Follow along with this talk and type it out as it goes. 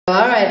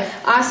All right,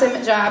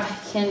 awesome job,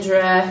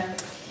 Kendra.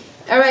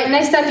 All right,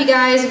 next up, you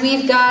guys,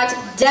 we've got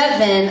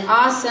Devin.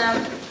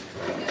 Awesome.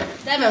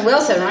 Devin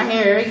Wilson, right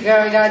here. Here we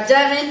go. We got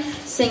Devin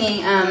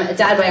singing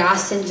Dad by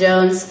Austin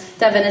Jones.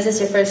 Devin, is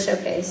this your first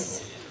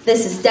showcase?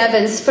 This is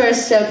Devin's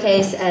first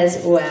showcase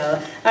as well.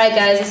 All right,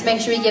 guys, let's make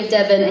sure we give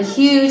Devin a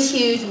huge,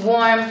 huge,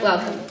 warm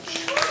welcome.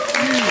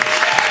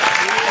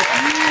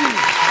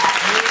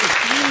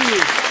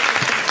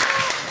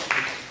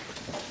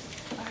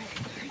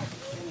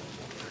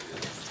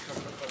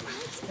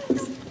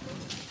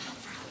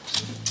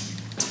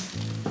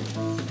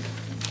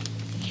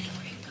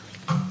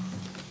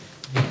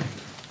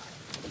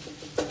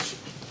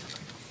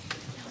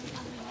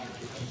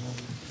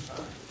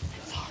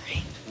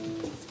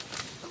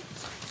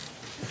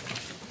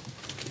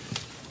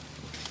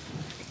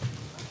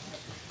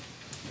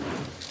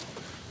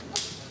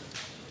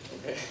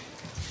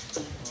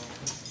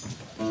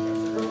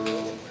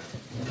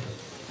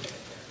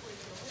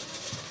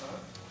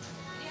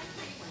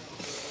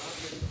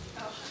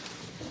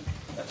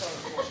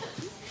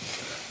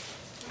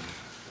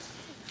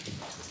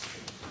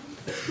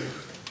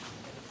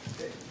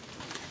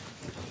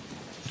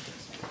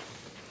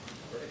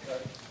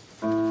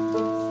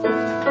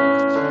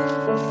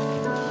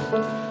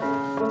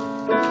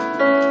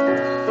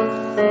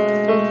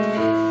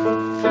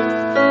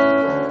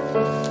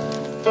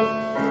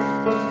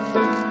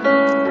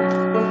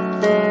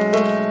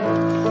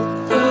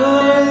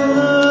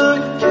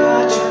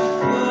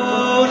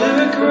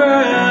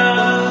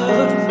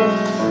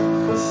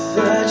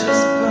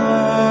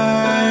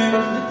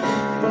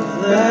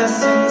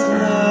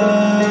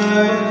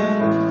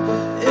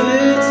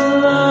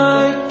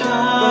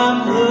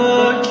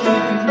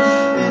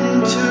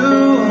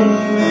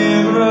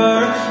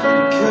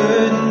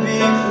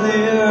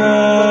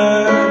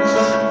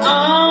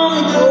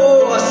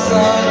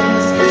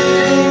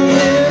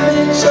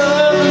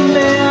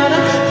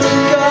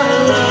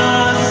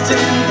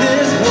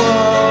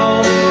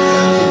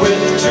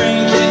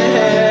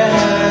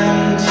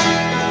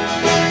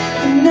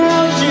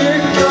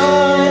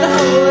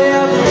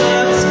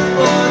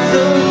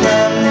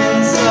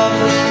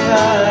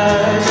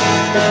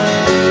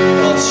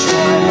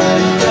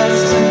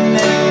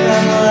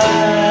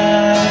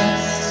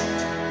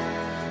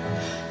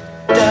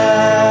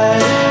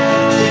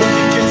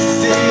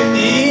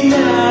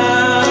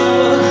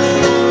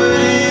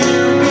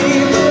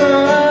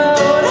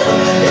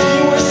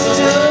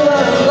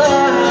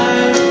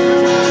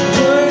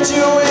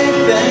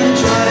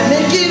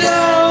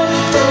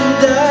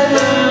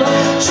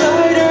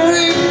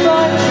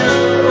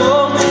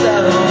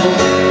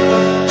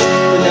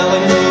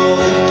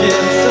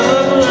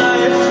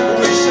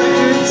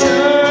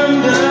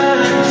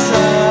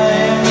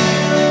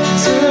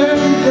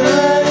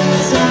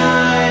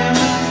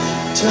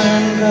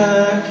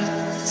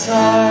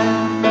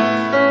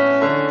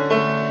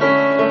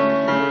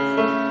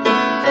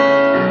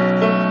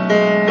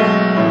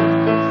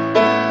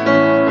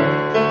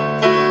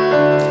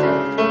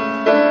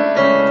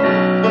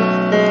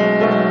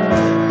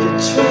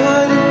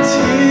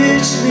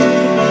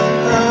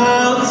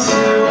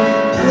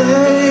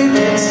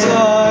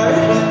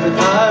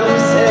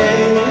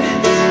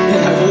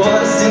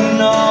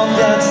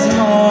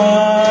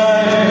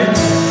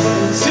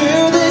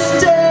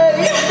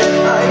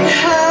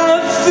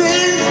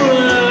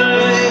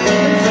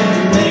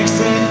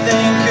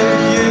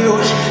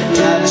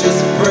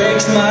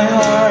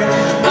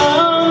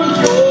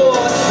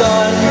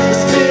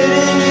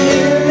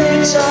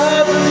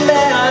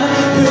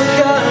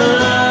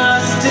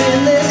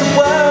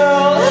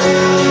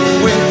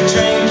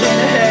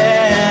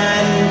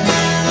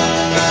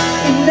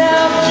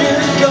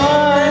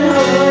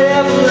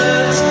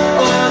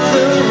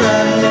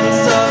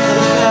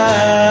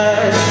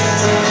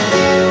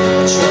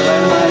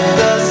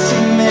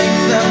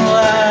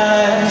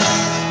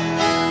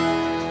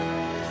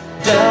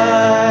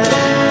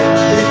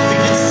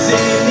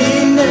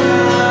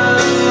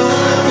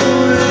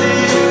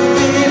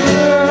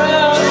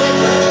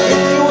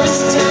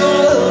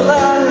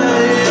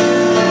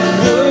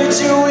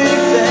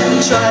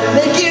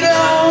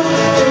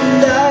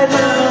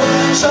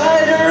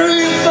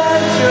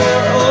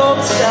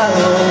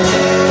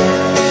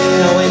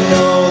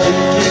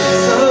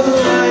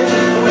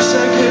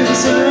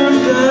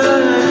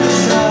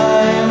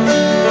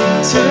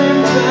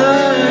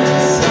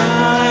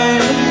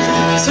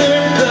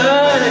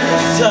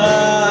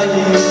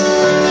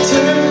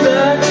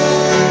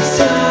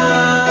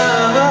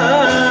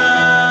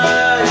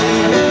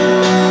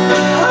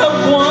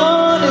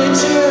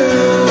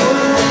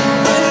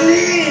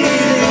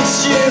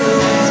 You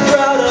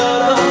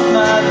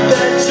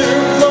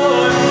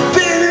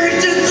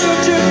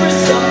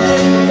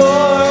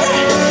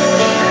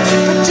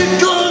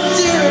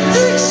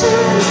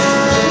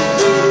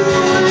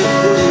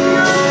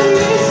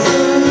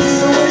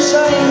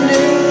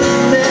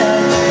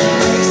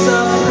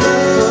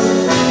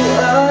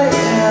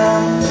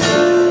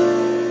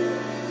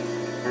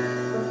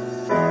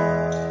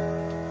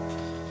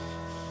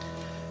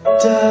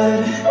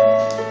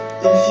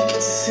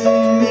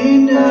see me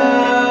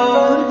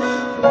now,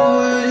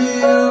 would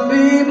you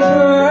be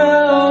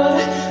proud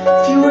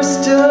if you were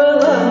still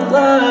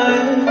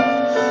alive?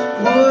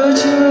 Would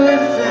you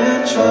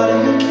even try to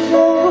make it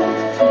out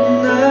from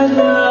that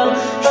hell?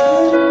 Try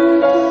to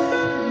revive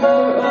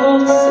your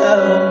old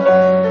self.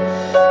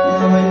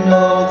 Now I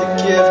know the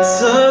gifts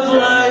of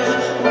life.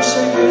 Wish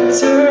I could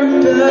turn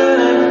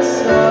back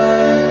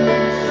time.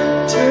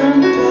 Turn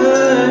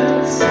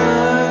back time.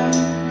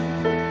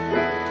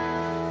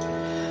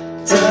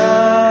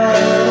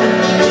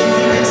 If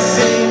you could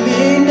see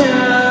me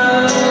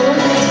now,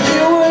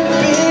 you would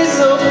be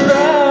so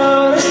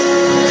proud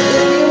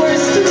if you were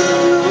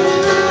still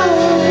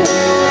around.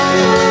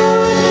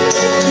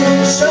 You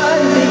try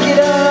to make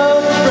it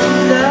out from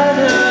that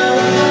hell.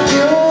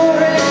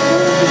 You're in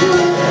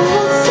your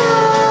old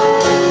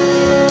self.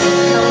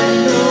 Now I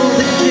know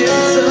the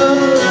gifts of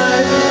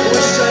life.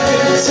 Wish I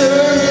could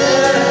turn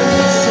back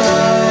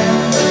time.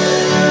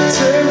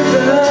 Turn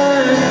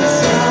back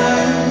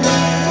time.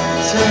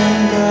 Turn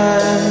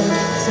back.